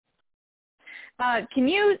Can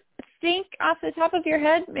you think off the top of your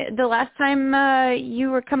head the last time you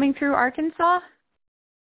were coming through Arkansas?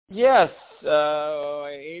 Yes, 8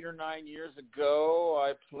 or 9 years ago,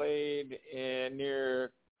 I played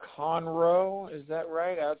near Conroe. Is that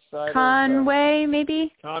right? Outside Conway,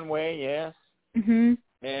 maybe? Conway, yes. Mm-hmm.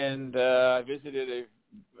 And I visited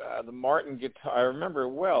the Martin guitar. I remember it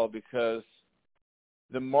well because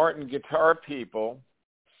the Martin guitar people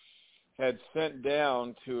had sent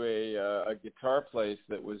down to a guitar place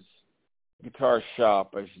that was guitar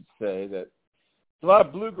shop, I should say. That there's a lot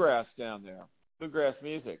of bluegrass down there, bluegrass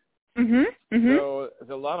music. Mm-hmm. Mm-hmm. So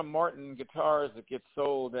there's a lot of Martin guitars that get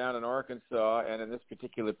sold down in Arkansas, and in this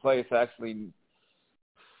particular place, actually.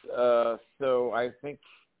 So I think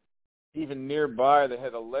even nearby, they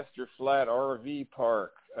had a Lester Flat RV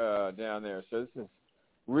park down there. So this is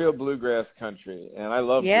real bluegrass country, and I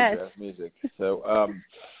love bluegrass music. So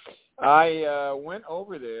I went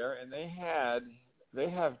over there, and they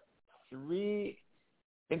have 3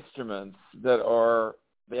 instruments that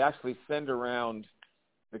they actually send around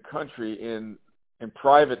the country in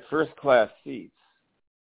private first-class seats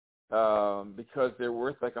because they're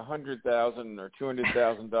worth like $100,000 or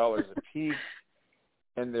 $200,000 a piece,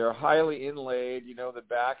 and they're highly inlaid. You know, the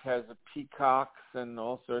back has the peacocks and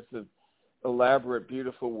all sorts of elaborate,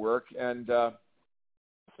 beautiful work. And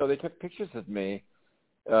so they took pictures of me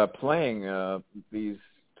playing these,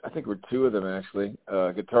 I think were 2 of them actually,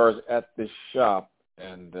 guitars at this shop.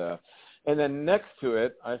 And then next to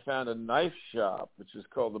it, I found a knife shop, which is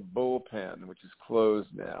called the Bullpen, which is closed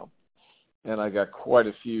now. And I got quite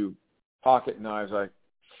a few pocket knives.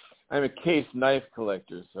 I'm a case knife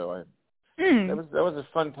collector, so that was a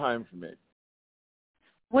fun time for me.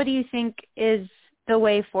 What do you think is the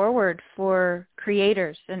way forward for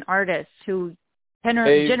creators and artists who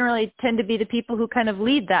generally tend to be the people who kind of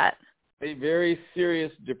lead that? A very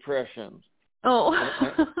serious depression. Oh.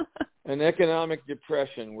 An economic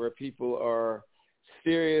depression where people are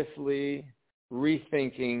seriously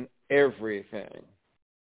rethinking everything.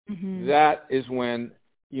 Mm-hmm. That is when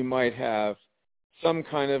you might have some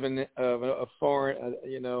kind of a foreign,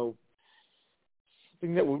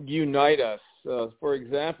 something that would unite us. For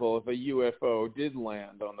example, if a UFO did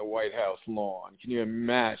land on the White House lawn, can you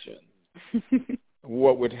imagine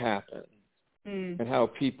what would happen and how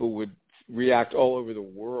people would react all over the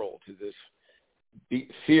world to this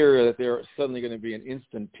fear that they're suddenly going to be an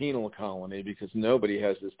instant penal colony because nobody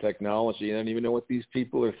has this technology and they don't even know what these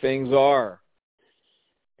people or things are.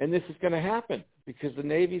 And this is going to happen because the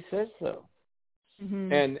Navy says so.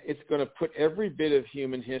 Mm-hmm. And it's going to put every bit of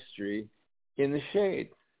human history in the shade.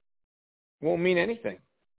 Won't mean anything.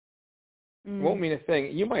 Won't mean a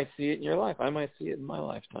thing. You might see it in your life. I might see it in my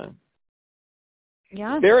lifetime.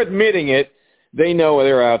 Yeah. They're admitting it. They know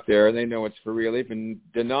they're out there, and they know it's for real. They've been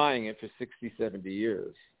denying it for 60, 70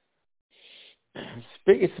 years.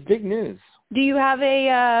 It's big news. Do you have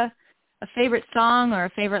a favorite song or a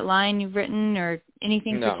favorite line you've written or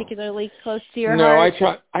anything particularly close to your heart?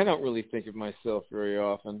 No, I don't really think of myself very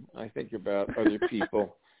often. I think about other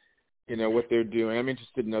people, what they're doing. I'm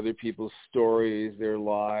interested in other people's stories, their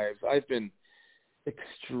lives. I've been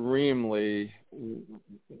extremely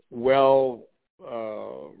well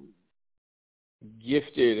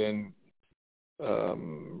gifted and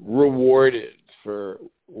rewarded for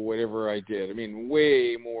whatever I did. I mean,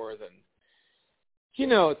 way more than,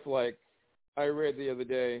 it's like I read the other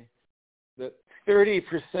day that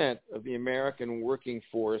 30% of the American working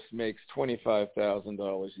force makes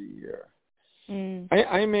 $25,000 a year.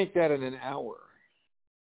 I make that in an hour.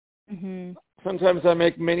 Mm-hmm. Sometimes I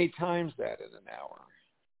make many times that in an hour.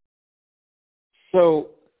 So,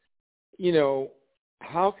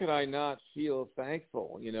 how could I not feel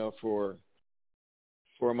thankful,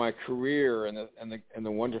 for my career and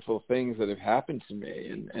the wonderful things that have happened to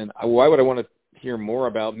me? And why would I want to hear more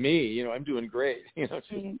about me? I'm doing great.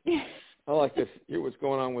 I like to hear what's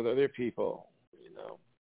going on with other people.